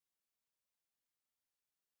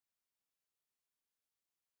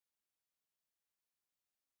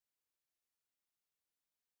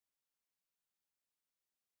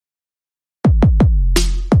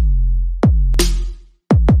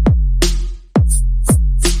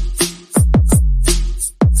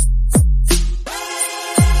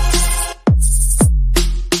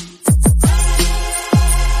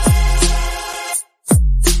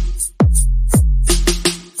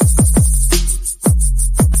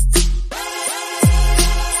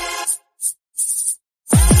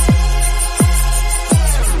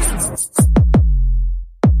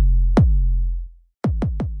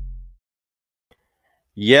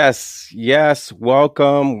Yes, yes.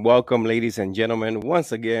 Welcome, ladies and gentlemen,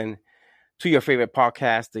 once again to your favorite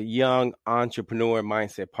podcast, the Young Entrepreneur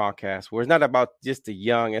Mindset Podcast, where it's not about just the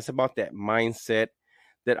young, it's about that mindset,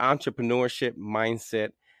 that entrepreneurship mindset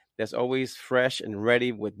that's always fresh and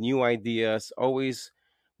ready with new ideas, always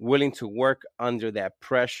willing to work under that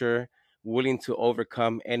pressure, willing to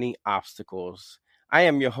overcome any obstacles. I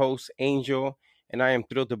am your host, Angel, and I am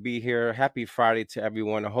thrilled to be here. Happy Friday to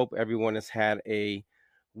everyone. I hope everyone has had a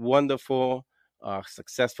wonderful,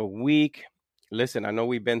 successful week. Listen, I know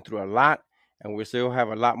we've been through a lot and we still have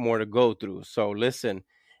a lot more to go through. So listen,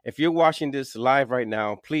 if you're watching this live right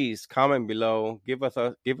now, please comment below, give us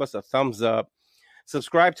a thumbs up,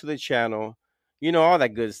 subscribe to the channel, all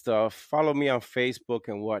that good stuff. Follow me on Facebook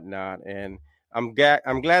and whatnot. And I'm glad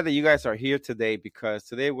that you guys are here today because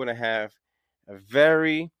today we're gonna have a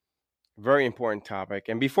very very important topic.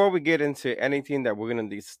 And before we get into anything that we're going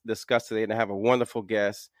to discuss today, and I have a wonderful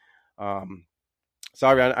guest. Um,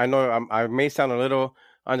 Sorry, I know I may sound a little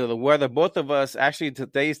under the weather. Both of us, actually,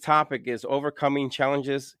 today's topic is overcoming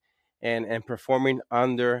challenges and performing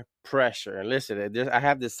under pressure. And listen, I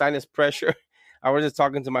have this sinus pressure. I was just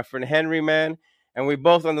talking to my friend Henry, man, and we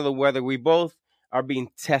both under the weather. We both are being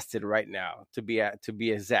tested right now, to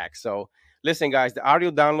be exact. So, listen, guys, the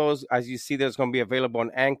audio downloads, as you see, there's going to be available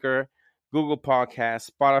on Anchor, Google Podcasts,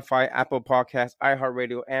 Spotify, Apple Podcasts,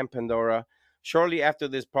 iHeartRadio, and Pandora. Shortly after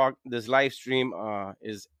this live stream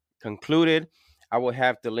is concluded, I will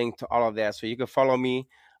have the link to all of that. So you can follow me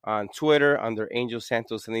on Twitter under Angel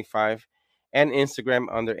Santos 75 and Instagram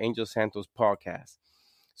under Angel Santos Podcast.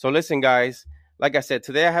 So listen, guys, like I said,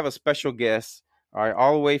 today I have a special guest,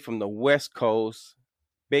 all the way from the West Coast,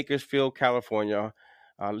 Bakersfield, California.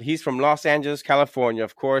 He's from Los Angeles, California.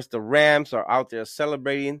 Of course, the Rams are out there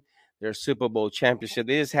celebrating their Super Bowl championship.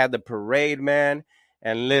 They just had the parade, man.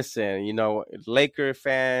 And listen, Laker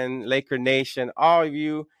fan, Laker Nation, all of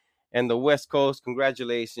you and the West Coast,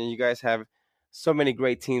 congratulations. You guys have so many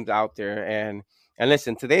great teams out there. And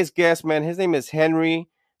listen, today's guest, man, his name is Henry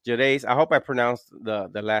Gervais. I hope I pronounced the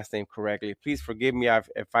last name correctly. Please forgive me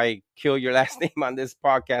if I kill your last name on this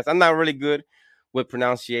podcast. I'm not really good with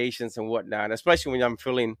pronunciations and whatnot, especially when I'm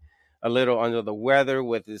feeling a little under the weather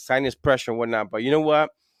with the sinus pressure and whatnot. But you know what?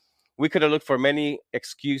 We could have looked for many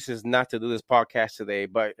excuses not to do this podcast today.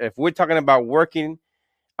 But if we're talking about working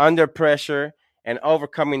under pressure and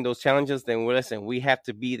overcoming those challenges, then listen, we have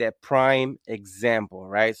to be that prime example,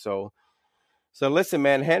 right? So listen,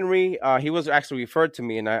 man, Henry, he was actually referred to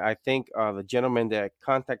me, and I think the gentleman that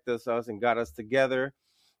contacted us and got us together.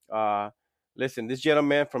 Uh, Listen, this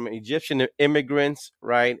gentleman from Egyptian immigrants,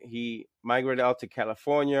 right? He migrated out to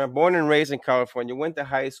California, born and raised in California, went to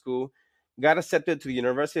high school, got accepted to the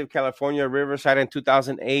University of California, Riverside in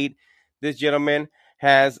 2008. This gentleman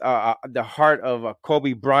has the heart of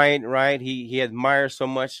Kobe Bryant, right? He admires so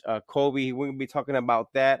much Kobe. We're going to be talking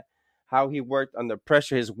about that, how he worked under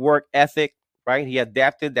pressure, his work ethic, right? He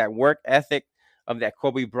adapted that work ethic of that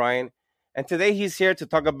Kobe Bryant. And today he's here to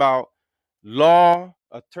talk about law,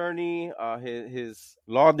 attorney, his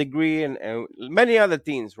law degree, and many other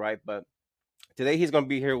things, right? But today he's going to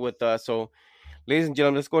be here with us. So, ladies and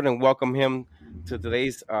gentlemen, let's go ahead and welcome him to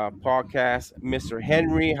today's podcast, Mr.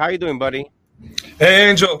 Henry. How you doing, buddy? Hey,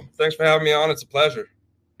 Angel. Thanks for having me on. It's a pleasure.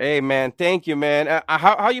 Hey, man. Thank you, man.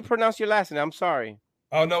 How you pronounce your last name? I'm sorry.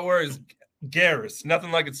 Oh, no worries. Garris.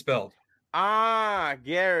 Nothing like it's spelled.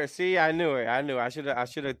 Garrett. See, I knew it. I should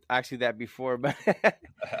have asked you that before, but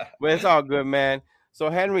but it's all good, man. So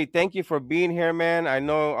Henry, thank you for being here, man. I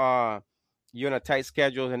know you're on a tight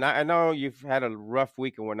schedule, and I know you've had a rough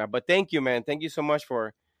week and whatnot. But thank you, man. Thank you so much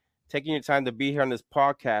for taking your time to be here on this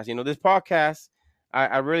podcast. This podcast,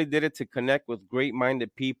 I really did it to connect with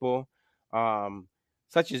great-minded people, um,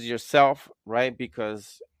 such as yourself, right?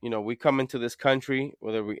 Because we come into this country,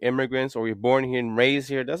 whether we're immigrants or we're born here and raised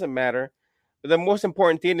here, it doesn't matter. But the most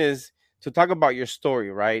important thing is to talk about your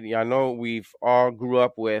story, right? I know we've all grew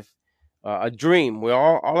up with a dream. We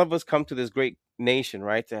all of us come to this great nation,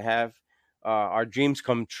 right, to have our dreams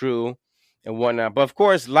come true and whatnot. But of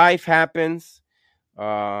course, life happens.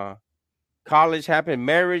 Uh, College happens,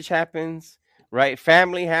 marriage happens, right?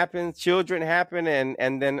 Family happens, children happen,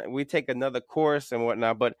 and then we take another course and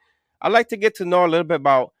whatnot. But I'd like to get to know a little bit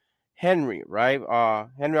about Henry, right?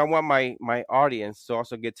 Henry, I want my audience to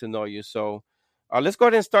also get to know you. So let's go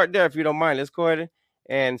ahead and start there if you don't mind. Let's go ahead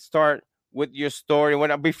and start with your story.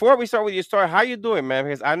 Before we start with your story, how you doing, man?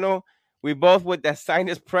 Because I know we both with that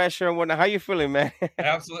sinus pressure and whatnot. How you feeling, man?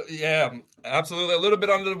 Absolutely. Yeah, absolutely. A little bit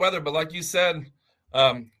under the weather, but like you said,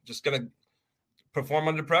 just going to perform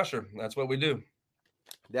under pressure. That's what we do.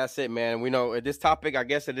 That's it, man. We know this topic, I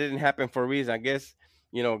guess it didn't happen for a reason. I guess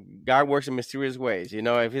God works in mysterious ways.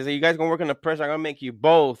 If he said, you guys gonna work under pressure, I'm gonna make you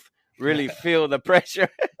both really feel the pressure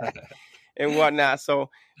and whatnot. So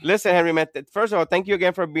listen, Henry, man, first of all, thank you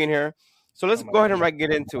again for being here. So let's My go ahead and pleasure.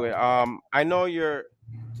 get into it. I know you're,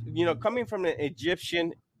 coming from an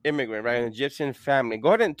Egyptian immigrant, right? An Egyptian family. Go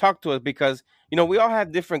ahead and talk to us because, we all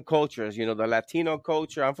have different cultures, the Latino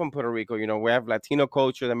culture. I'm from Puerto Rico, we have Latino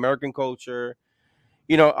culture, the American culture,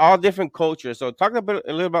 all different cultures. So talk a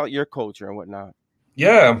little about your culture and whatnot.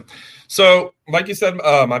 Yeah. So, like you said,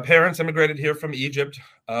 my parents immigrated here from Egypt.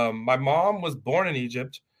 My mom was born in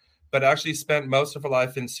Egypt, but actually spent most of her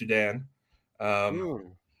life in Sudan. Um,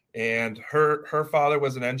 Mm, and her father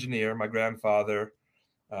was an engineer, my grandfather.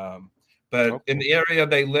 But in okay. the area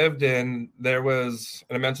they lived in, there was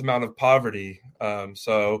an immense amount of poverty.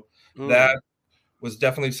 So that Mm, was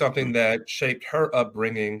definitely something that shaped her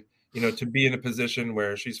upbringing, to be in a position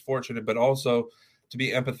where she's fortunate, but also to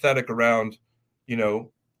be empathetic around, you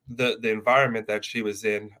know, the environment that she was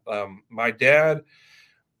in. My dad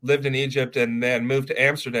lived in Egypt and then moved to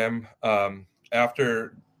Amsterdam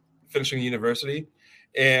after finishing university,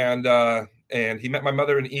 and he met my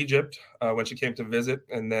mother in Egypt when she came to visit,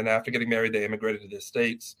 and then after getting married, they immigrated to the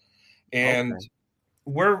States. And okay.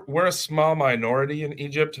 we're a small minority in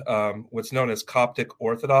Egypt, what's known as Coptic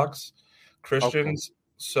Orthodox Okay. Christians.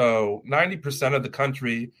 So 90% of the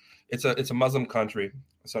country, it's a Muslim country.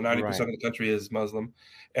 So 90% Right. of the country is Muslim,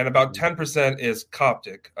 and about Mhm. 10% is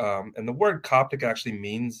Coptic. And the word Coptic actually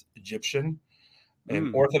means Egyptian, and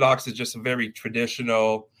Mm, Orthodox is just a very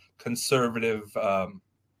traditional, conservative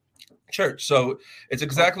church. So it's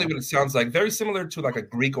exactly okay. what it sounds like. Very similar to like a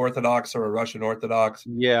Greek Orthodox or a Russian Orthodox.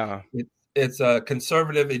 Yeah. It's a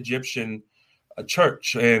conservative Egyptian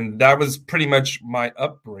church, and that was pretty much my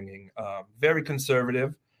upbringing. Very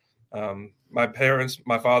conservative.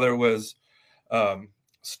 My father was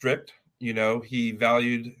strict. He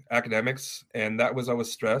valued academics, and that was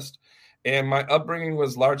always stressed. And my upbringing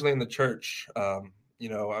was largely in the church. I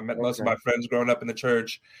met most of Okay. my friends growing up in the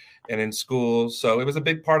church and in school, so it was a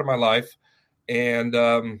big part of my life. And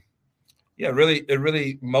yeah, it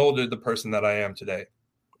really molded the person that I am today.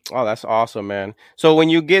 Oh, that's awesome, man. So when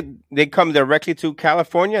they come directly to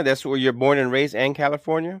California. That's where you're born and raised in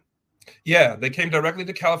California. Yeah, they came directly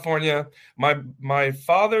to California. My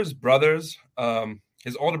father's brothers,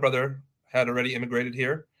 his older brother had already immigrated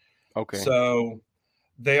here, Okay. so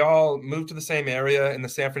they all moved to the same area in the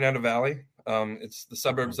San Fernando Valley. It's the Okay.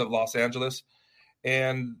 suburbs of Los Angeles,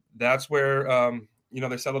 and that's where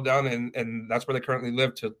they settled down, and that's where they currently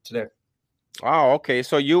live to today. Oh, okay.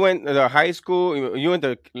 So you went to the high school. You went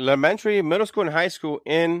to elementary, middle school, and high school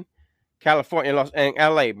in California, in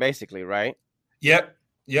LA, basically, right? Yep,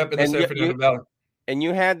 yep, in the And San Fernando Valley.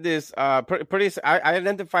 you had this pretty. I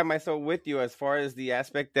identify myself with you as far as the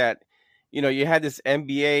aspect that you had this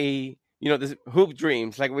NBA, this hoop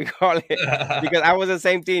dreams, like we call it, because I was the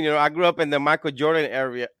same thing. I grew up in the Michael Jordan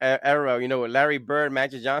era, with Larry Bird,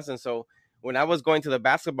 Magic Johnson. So when I was going to the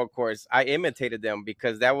basketball courts, I imitated them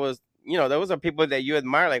because that was, those are people that you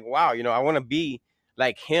admire. Like, wow, I want to be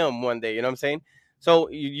like him one day. You know what I'm saying? So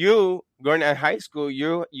you going to high school,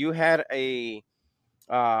 you had a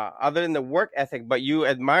other than the work ethic, but you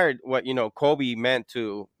admired what Kobe meant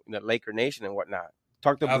to the Laker Nation and whatnot.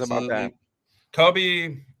 Talk to us about that. Absolutely.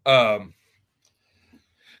 Kobe, um,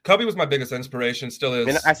 Kobe was my biggest inspiration. Still And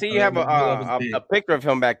is. I see you have Will always a be. picture of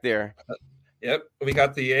him back there. Yep, we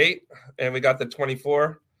got the 8 and we got the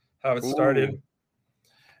 24. How it Ooh, started,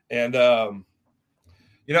 and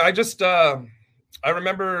I just I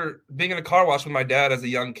remember being in a car wash with my dad as a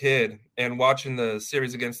young kid and watching the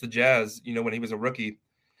series against the Jazz. When he was a rookie,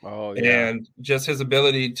 oh yeah, and just his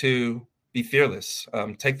ability to be fearless,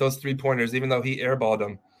 take those 3-pointers, even though he airballed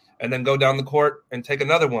them, and then go down the court and take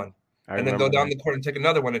another one, I and then go remember down that. the court and take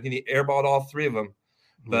another one, and he airballed all 3 of them,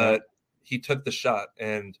 Yeah, but he took the shot,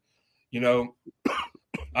 and you know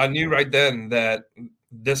I knew right then that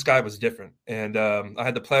this guy was different, and I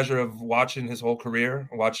had the pleasure of watching his whole career,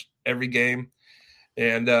 watch every game,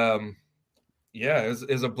 and yeah, it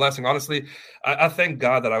was a blessing. Honestly, I thank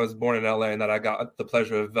God that I was born in LA and that I got the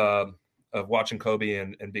pleasure of watching Kobe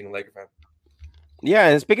and being a Laker fan. yeah.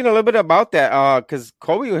 And speaking a little bit about that, because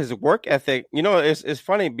Kobe, his work ethic, it's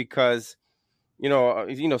funny because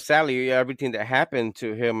sadly, everything that happened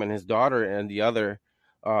to him and his daughter and the other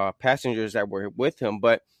passengers that were with him,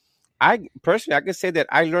 but I personally, I could say that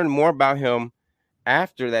I learned more about him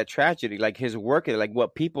after that tragedy, like his work, like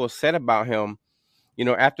what people said about him,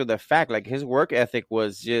 after the fact. Like his work ethic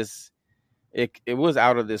was just it was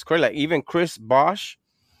out of this crazy. Like even Chris Bosh,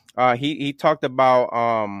 he talked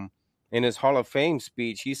about in his Hall of Fame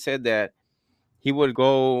speech, he said that he would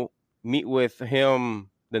go. meet with him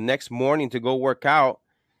the next morning to go work out,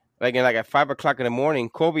 like at 5 o'clock in the morning,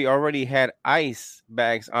 Kobe already had ice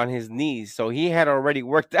bags on his knees. So he had already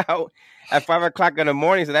worked out at 5 o'clock in the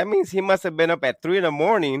morning. So that means he must have been up at 3 in the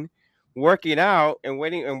morning working out and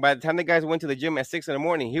waiting. And by the time the guys went to the gym at 6 in the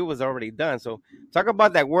morning, he was already done. So talk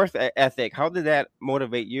about that ethic. How did that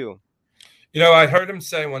motivate you? I heard him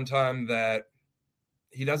say one time that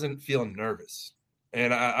he doesn't feel nervous.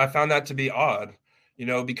 And I found that to be odd,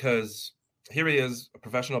 because here he is, a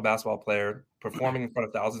professional basketball player, performing in front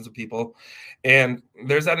of thousands of people. And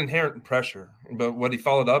there's that inherent pressure. But what he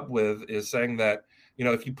followed up with is saying that,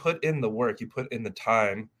 if you put in the work, you put in the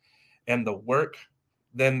time and the work,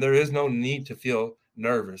 then there is no need to feel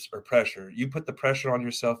nervous or pressure. You put the pressure on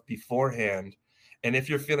yourself beforehand. And if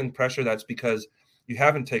you're feeling pressure, that's because you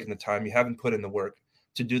haven't taken the time, you haven't put in the work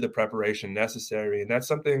to do the preparation necessary. And that's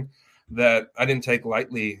something that I didn't take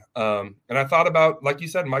lightly. And I thought about, like you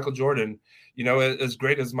said, Michael Jordan, as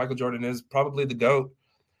great as Michael Jordan is, probably the GOAT.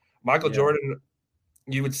 Michael Jordan,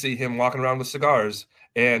 you would see him walking around with cigars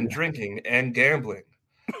and drinking and gambling.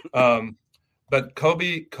 But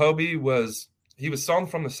Kobe was sewn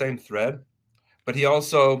from the same thread, but he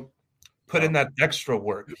also put in that extra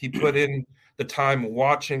work. He put in the time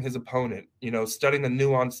watching his opponent, studying the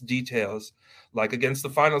nuanced details, like against the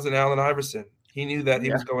finals in Allen Iverson. He knew that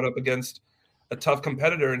he was going up against a tough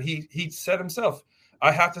competitor, and he said himself,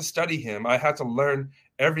 I had to study him. I had to learn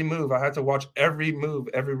every move. I had to watch every move,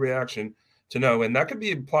 every reaction to know. And that could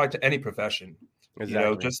be applied to any profession,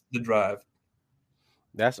 just the drive.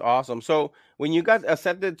 That's awesome. So when you got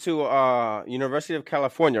accepted to University of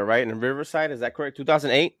California, right, in Riverside, is that correct?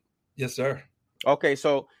 2008? Yes, sir. Okay,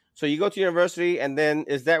 so you go to university, and then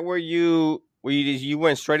is that where you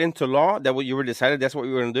went straight into law? That what you were decided that's what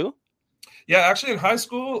you were going to do? Yeah, actually in high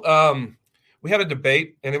school, we had a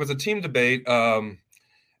debate, and it was a team debate.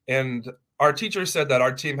 And our teacher said that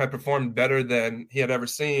our team had performed better than he had ever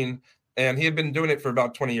seen, and he had been doing it for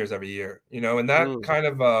about 20 years every year, and that kind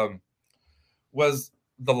of was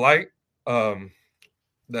the light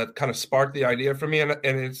that kind of sparked the idea for me. And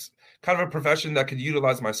it's kind of a profession that could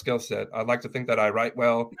utilize my skill set. I like to think that I write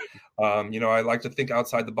well. I like to think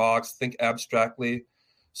outside the box, think abstractly.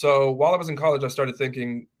 So while I was in college, I started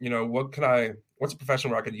thinking, what's a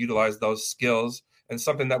profession where I could utilize those skills and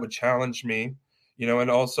something that would challenge me,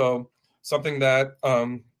 and also something that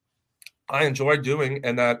I enjoy doing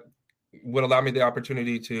and that would allow me the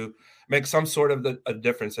opportunity to make some sort of a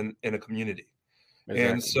difference in a community.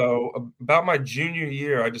 Exactly. And so about my junior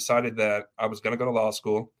year, I decided that I was going to go to law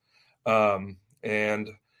school. And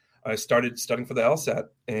I started studying for the LSAT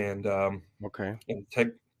and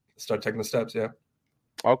start taking the steps. Yeah.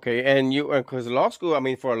 Okay. And because law school, I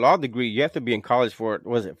mean, for a law degree, you have to be in college for,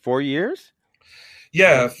 was it 4 years?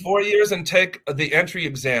 Yeah, 4 years and take the entry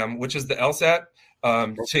exam, which is the LSAT,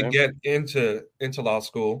 to get into law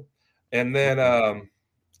school. And then,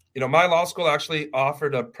 my law school actually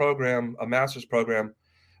offered a program, a master's program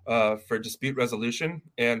for dispute resolution.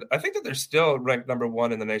 And I think that they're still ranked number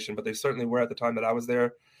 1 in the nation, but they certainly were at the time that I was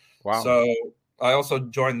there. Wow. So I also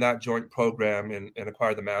joined that joint program and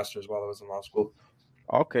acquired the master's while I was in law school.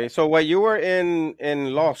 Okay. So while you were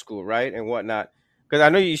in law school, right, and whatnot, because I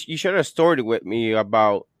know you shared a story with me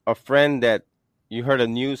about a friend that you heard a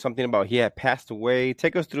news, something about he had passed away.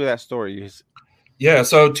 Take us through that story. Yeah,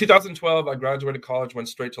 so 2012, I graduated college, went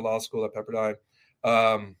straight to law school at Pepperdine.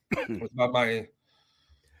 It was about I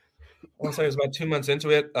want to say it was about 2 months into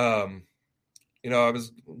it. I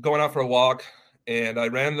was going out for a walk, and I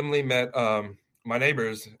randomly met my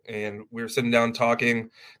neighbors, and we were sitting down talking,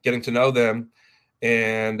 getting to know them,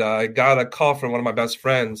 and I got a call from one of my best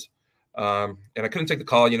friends, and I couldn't take the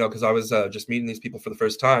call, because I was just meeting these people for the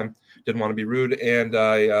first time, didn't want to be rude, and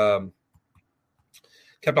I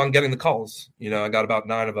kept on getting the calls. I got about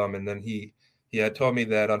 9 of them. And then he had told me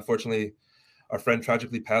that unfortunately our friend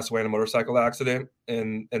tragically passed away in a motorcycle accident.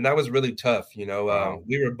 And that was really tough. Wow.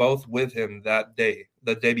 We were both with him the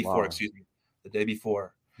day before.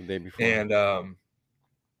 And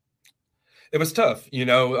it was tough,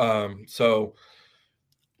 so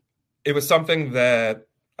it was something that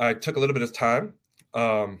I took a little bit of time,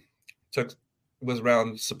 was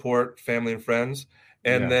around support, family and friends.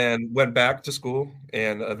 And then went back to school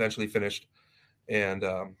and eventually finished and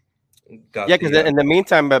got because in the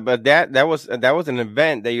meantime, but that was an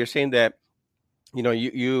event that you're saying that,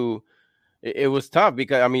 it was tough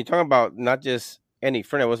because, I mean, you're talking about not just any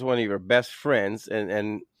friend, it was one of your best friends.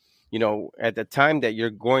 And at the time that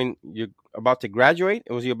you're about to graduate,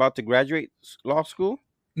 was you about to graduate law school?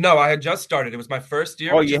 No, I had just started. It was my first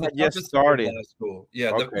year. Oh, you had just started law school. Yeah.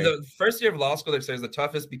 Okay. The first year of law school, they say, is the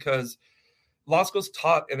toughest because law school's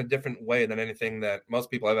taught in a different way than anything that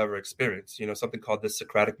most people have ever experienced. Something called the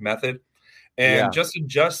Socratic method, and Yeah, just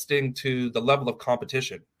adjusting to the level of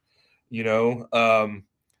competition. You know,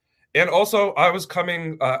 and also I was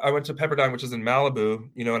coming. I went to Pepperdine, which is in Malibu.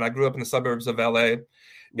 And I grew up in the suburbs of LA,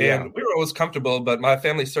 yeah, and we were always comfortable, but my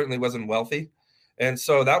family certainly wasn't wealthy. And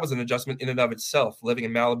so that was an adjustment in and of itself, living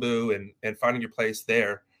in Malibu and finding your place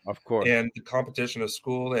there, of course. and the competition of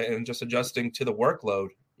school and just adjusting to the workload,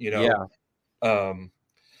 you know. Yeah, Um,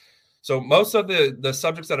 so most of the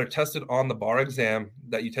subjects that are tested on the bar exam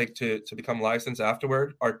that you take to become licensed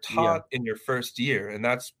afterward are yeah. taught in your first year. And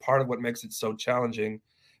that's part of what makes it so challenging,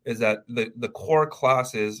 is that the core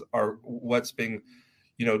classes are what's being,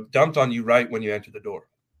 dumped on you right when you enter the door.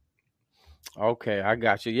 Okay, I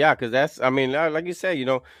got you. Yeah, because that's, I mean, like you said,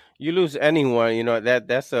 you lose anyone,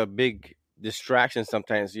 that's a big distraction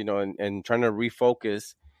sometimes, and trying to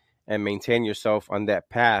refocus and maintain yourself on that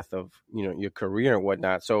path of, your career and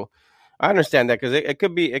whatnot. So I understand that because it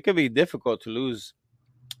could be difficult to lose,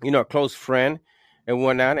 a close friend and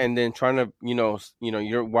whatnot, and then trying to,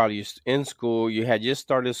 you're while you're in school, you had just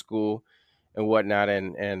started school and whatnot,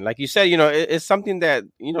 and like you said, it's something that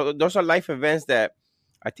those are life events that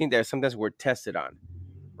I think that sometimes we're tested on,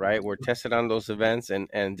 right? We're tested on those events,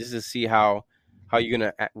 and just to see how you're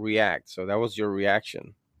gonna react. So that was your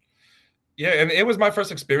reaction. Yeah, and it was my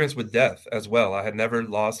first experience with death as well. I had never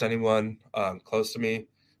lost anyone close to me.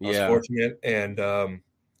 I was Yeah. fortunate, and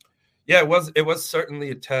yeah, it was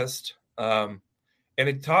certainly a test, and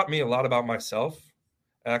it taught me a lot about myself.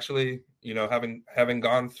 Actually, having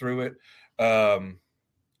gone through it, um,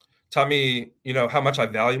 taught me, how much I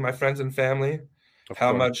value my friends and family, Of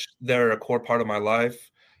how course. much they're a core part of my life,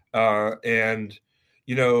 and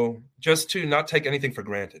just to not take anything for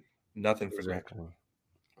granted, nothing for granted. Exactly.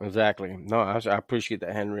 Exactly. No, I appreciate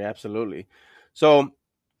that, Henry. Absolutely. So,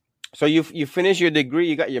 so you finished your degree,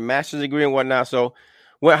 you got your master's degree and whatnot. So,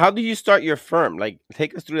 how do you start your firm? Like,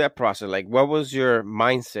 take us through that process. Like, what was your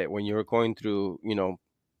mindset when you were going through,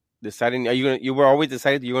 deciding? You were always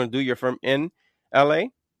decided you were going to do your firm in LA?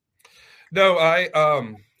 No,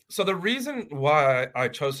 so the reason why I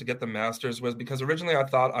chose to get the master's was because originally I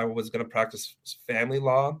thought I was going to practice family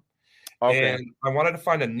law, Okay. and I wanted to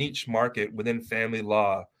find a niche market within family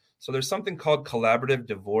law. So there's something called collaborative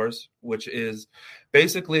divorce, which is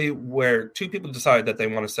basically where two people decide that they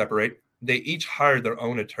want to separate. They each hire their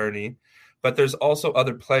own attorney, but there's also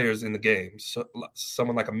other players in the game. So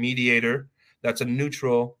someone like a mediator, that's a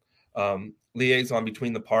neutral liaison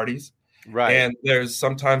between the parties. Right. And there's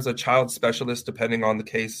sometimes a child specialist, depending on the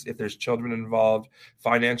case, if there's children involved,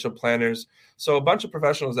 financial planners. So a bunch of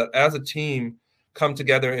professionals that as a team come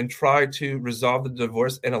together and try to resolve the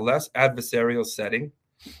divorce in a less adversarial setting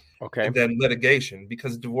Okay. than litigation,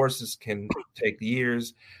 because divorces can take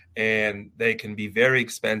years and they can be very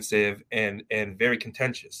expensive and very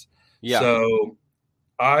contentious. Yeah. So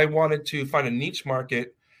I wanted to find a niche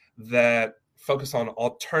market that focused on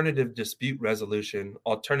alternative dispute resolution,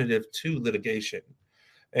 alternative to litigation.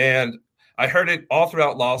 And I heard it all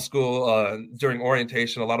throughout law school during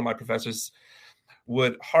orientation. A lot of my professors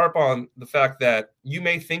would harp on the fact that you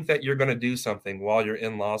may think that you're going to do something while you're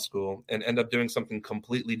in law school and end up doing something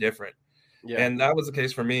completely different. Yeah. And that was the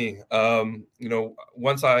case for me.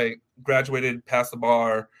 Once I graduated, passed the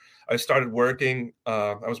bar, I started working.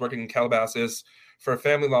 I was working in Calabasas for a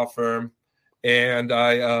family law firm, and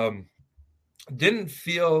I didn't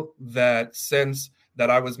feel that sense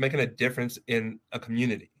that I was making a difference in a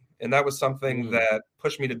community. And that was something Mm. that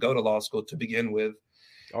pushed me to go to law school to begin with.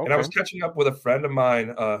 And I Okay. was catching up with a friend of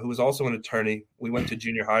mine who was also an attorney. We went to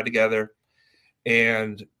junior high together,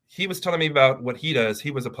 and he was telling me about what he does.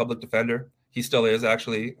 He was a public defender. He still is,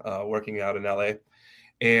 actually, working out in LA.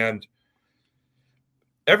 And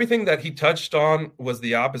everything that he touched on was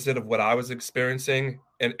the opposite of what I was experiencing.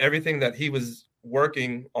 And everything that he was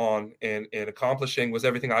working on and accomplishing was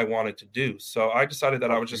everything I wanted to do. So I decided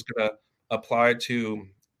that I was Okay. just going to apply to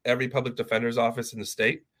every public defender's office in the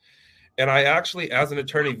state. And I actually, as an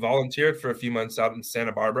attorney, volunteered for a few months out in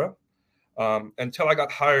Santa Barbara until I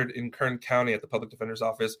got hired in Kern County at the public defender's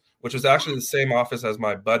office, which was actually the same office as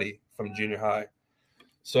my buddy from junior high.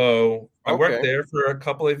 So I worked Okay. there for a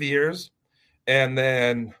couple of years. And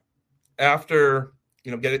then after,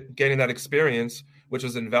 getting that experience, which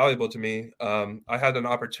was invaluable to me, I had an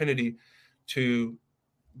opportunity to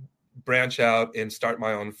branch out and start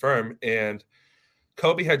my own firm. And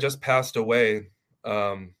Kobe had just passed away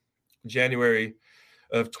January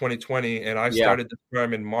of 2020, and I Yeah. started the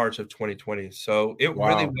firm in March of 2020. So it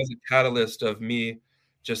really Wow. was a catalyst of me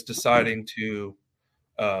just deciding to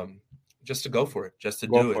just to go for it, just to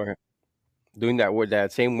Go do it. for it. doing that with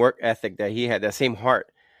that same work ethic that he had, that same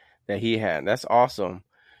heart that he had. That's awesome.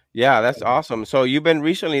 Yeah, that's awesome. So you've been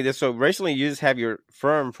recently so recently you just have your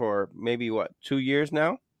firm for maybe what, 2 years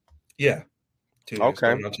now? Yeah, 2 years,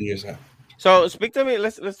 Okay. going on 2 years now. So speak to me.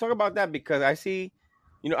 Let's talk about that because I see,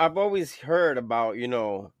 I've always heard about,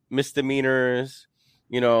 misdemeanors,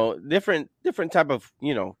 different type of,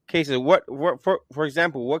 cases. What for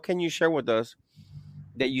example, what can you share with us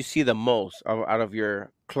that you see the most out of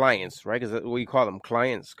your clients, right? Because what you call them,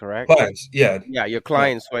 clients, correct? Clients, yeah. Yeah, your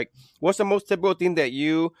clients. Like, what's the most typical thing that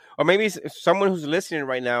you, or maybe someone who's listening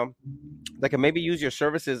right now, that can maybe use your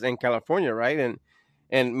services in California, right?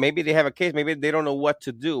 And maybe they have a case, maybe they don't know what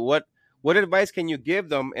to do. What advice can you give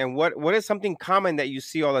them, and what is something common that you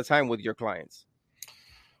see all the time with your clients?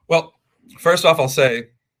 Well, first off, I'll say,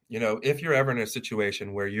 if you're ever in a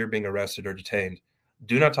situation where you're being arrested or detained,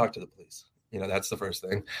 do not talk to the police. That's the first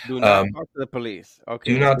thing. Do not talk to the police.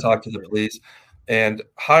 Okay, Do let's not get that talk to the clear. police, and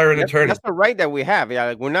hire an attorney. That's the right that we have. Yeah,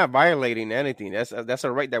 like, we're not violating anything. That's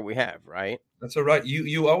a right that we have, right? That's a right.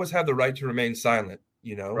 You always have the right to remain silent,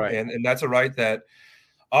 Right. and that's a right that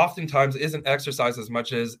oftentimes isn't exercised as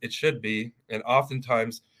much as it should be. And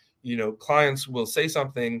oftentimes, clients will say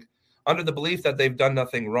something under the belief that they've done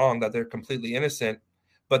nothing wrong, that they're completely innocent,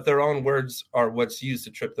 but their own words are what's used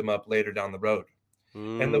to trip them up later down the road.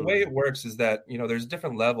 And the way it works is that, there's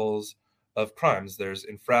different levels of crimes. There's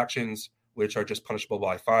infractions, which are just punishable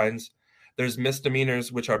by fines. There's misdemeanors,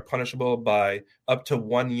 which are punishable by up to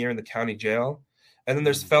 1 year in the county jail. And then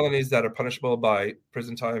there's felonies that are punishable by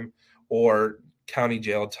prison time or county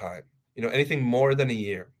jail time, anything more than a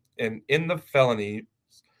year. And in the felony,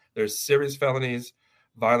 there's serious felonies,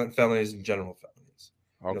 violent felonies, and general felonies.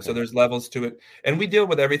 Okay. So there's levels to it. And we deal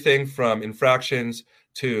with everything from infractions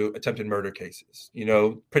to attempted murder cases.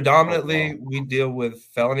 Predominantly we deal with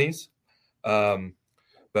felonies,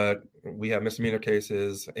 but we have misdemeanor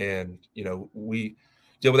cases, and we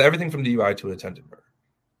deal with everything from DUI to attempted murder.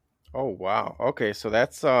 Oh wow. Okay, so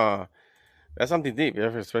that's something deep,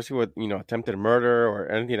 especially with attempted murder or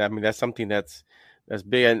anything. I mean, that's something that's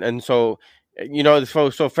big, and so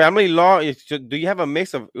so family law is. Do you have a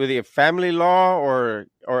mix of with a family law or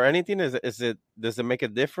anything? Does it make a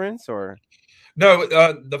difference or? No,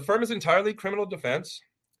 the firm is entirely criminal defense,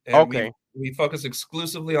 and Okay. we focus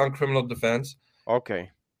exclusively on criminal defense. Okay.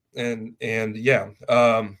 And yeah,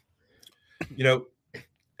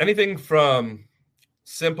 anything from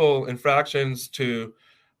simple infractions to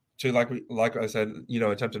like I said,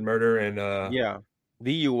 attempted murder and Yeah,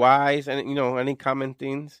 DUIs and any common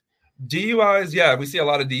things. DUIs. Yeah, we see a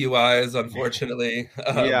lot of DUIs, unfortunately.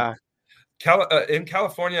 Yeah. In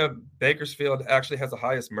California, Bakersfield actually has the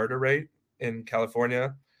highest murder rate in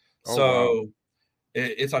California. Oh So wow.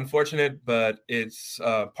 it's unfortunate, but it's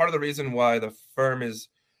part of the reason why the firm is,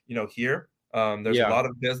 here. There's a Yeah. lot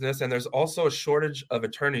of business, and there's also a shortage of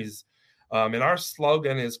attorneys. And our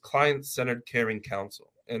slogan is client-centered caring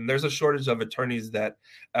counsel. And there's a shortage of attorneys that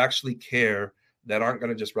actually care, that aren't going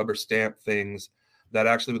to just rubber stamp things, that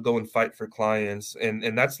actually would go and fight for clients.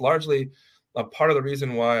 And that's largely a part of the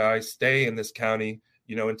reason why I stay in this county,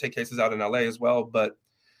 and take cases out in LA as well. But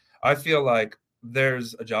I feel like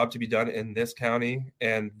there's a job to be done in this county,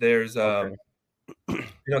 and there's Okay.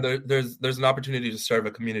 there's an opportunity to serve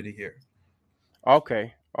a community here.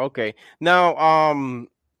 Okay. Okay. Now,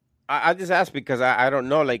 I just asked because I don't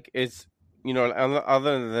know, like, it's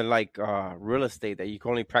other than like real estate, that you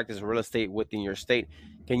can only practice real estate within your state.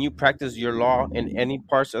 Can you practice your law in any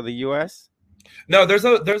parts of the U.S.? No, there's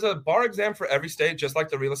a bar exam for every state, just like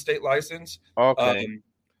the real estate license. Okay.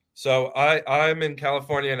 So I'm in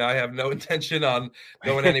California, and I have no intention on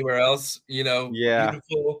going anywhere else. Yeah.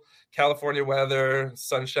 Beautiful California weather,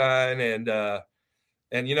 sunshine, and the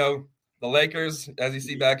Lakers, as you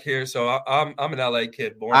see back here. So I'm an LA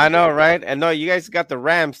kid, born. I know, right? And no, you guys got the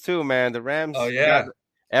Rams too, man. The Rams. Oh You got yeah.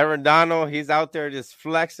 Aaron Donald. He's out there just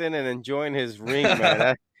flexing and enjoying his ring,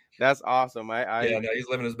 man. That's awesome. Yeah, no, he's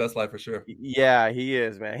living his best life for sure. Yeah, he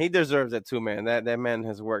is, man. He deserves it too, man. That man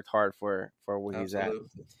has worked hard for where he's at.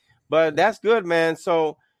 Absolutely. But that's good, man.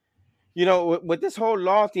 So, with this whole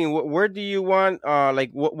law thing, where do you want?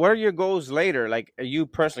 Like, what are your goals later? Like, you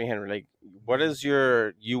personally, Henry. Like, what is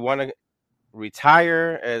you want to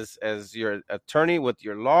retire as your attorney with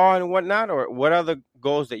your law and whatnot, or what other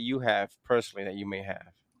goals that you have personally that you may have?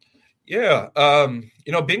 Yeah,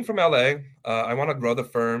 being from LA, I want to grow the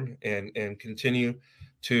firm and continue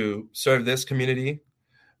to serve this community,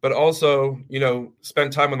 but also,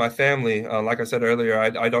 spend time with my family. Like I said earlier,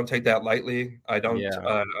 I don't take that lightly. I don't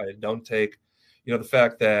take, the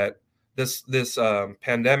fact that this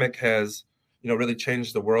pandemic has, really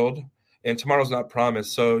changed the world. and tomorrow's not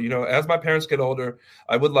promised. So, as my parents get older,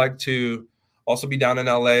 I would like to also be down in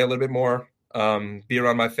LA a little bit more, be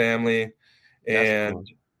around my family. That's And,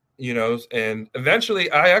 and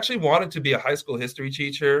eventually I actually wanted to be a high school history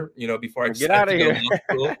teacher, before I cool. Get decided out to of go to here.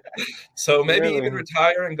 law school. So maybe even Really?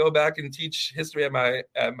 retire and go back and teach history at my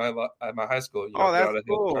high school, Oh, that's throughout a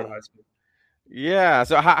Hillsborough cool. high school. Yeah.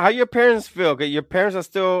 So how your parents feel? 'Cause your parents are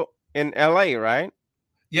still in LA, right?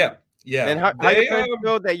 Yeah. And Yeah. how your They, parents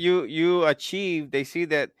feel that you achieved? They see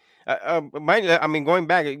that. I mean, going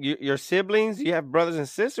back, your siblings, you have brothers and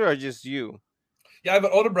sisters, or just you? yeah, I have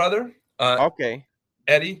an older brother, Okay.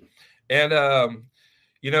 Eddie. And,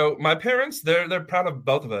 my parents, they're proud of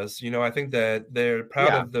both of us. I think that they're proud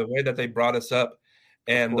Yeah, of the way that they brought us up, of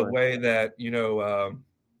and the course. way that, the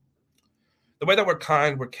way that we're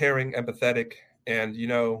kind, we're caring, empathetic, and,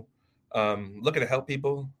 looking to help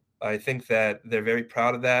people. I think that they're very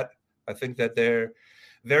proud of that. I think that they're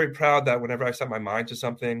very proud that whenever I set my mind to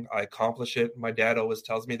something, I accomplish it. My dad always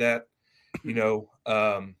tells me that, you know,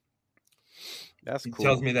 um, That's he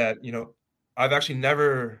tells cool. me that,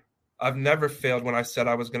 I've never failed when I said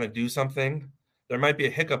I was going to do something. There might be a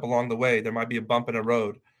hiccup along the way. There might be a bump in the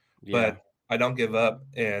road, Yeah. but I don't give up.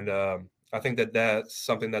 And I think that that's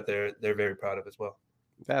something that they're very proud of as well.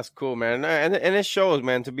 That's cool, man. And it shows,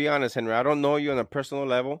 man. To be honest, Henry, I don't know you on a personal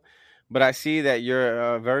level, but I see that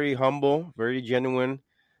you're very humble, very genuine,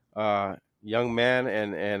 young man,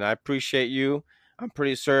 and I appreciate you. I'm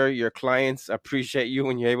pretty sure your clients appreciate you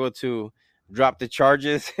when you're able to drop the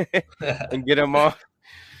charges and get them off.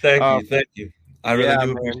 Thank Uh, you. Thank you. I really yeah,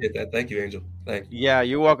 do man. appreciate that. Thank you, Angel. Thank you. Yeah,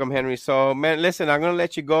 you're welcome, Henry. So, man, listen, I'm gonna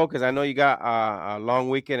let you go because I know you got a long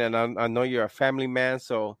weekend, and I know you're a family man.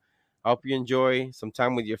 So, I hope you enjoy some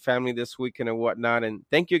time with your family this weekend and whatnot. And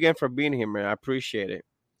thank you again for being here, man. I appreciate it.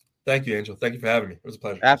 Thank you, Angel. Thank you for having me. It was a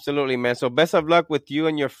pleasure. Absolutely, man. So, best of luck with you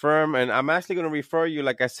and your firm. And I'm actually gonna refer you,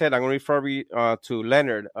 like I said, I'm gonna refer you to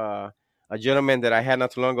Leonard, a gentleman that I had not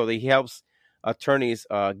too long ago. That he helps attorneys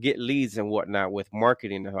get leads and whatnot with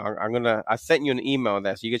marketing. I sent you an email on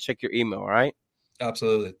that, so you can check your email. All right.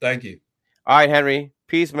 Absolutely. Thank you. All right, Henry.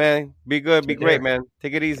 Peace, man. Be good. Be Take great, care. man.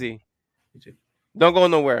 Take it easy. You too. Don't go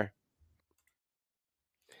nowhere.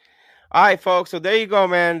 All right, folks. So there you go,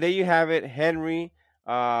 man. There you have it. Henry,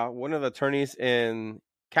 one of the attorneys in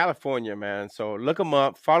California, man. So look him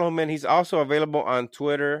up. Follow him, man. He's also available on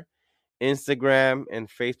Twitter, Instagram, and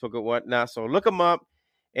Facebook and whatnot. So look him up.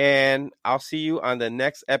 And I'll see you on the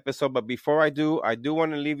next episode. But before I do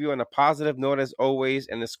want to leave you on a positive note as always.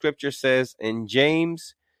 And the scripture says in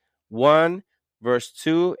James 1, verse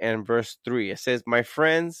 2 and verse 3. It says, my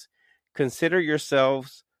friends, consider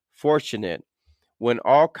yourselves fortunate when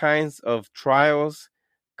all kinds of trials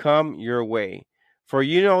come your way. For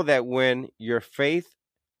you know that when your faith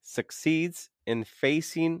succeeds in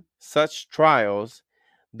facing such trials,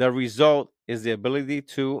 the result is the ability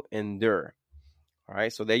to endure. All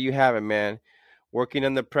right, so there you have it, man. Working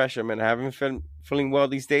under pressure, man. I haven't been feeling well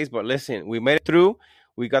these days, but listen, we made it through.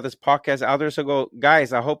 We got this podcast out there. So go,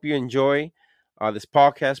 guys, I hope you enjoy this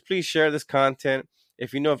podcast. Please share this content.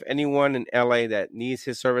 If you know of anyone in LA that needs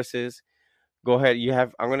his services, go ahead.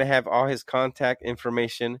 I'm going to have all his contact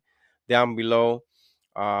information down below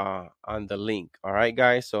on the link. All right,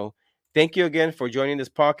 guys. So thank you again for joining this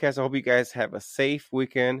podcast. I hope you guys have a safe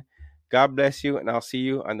weekend. God bless you, and I'll see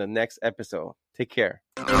you on the next episode. Take care.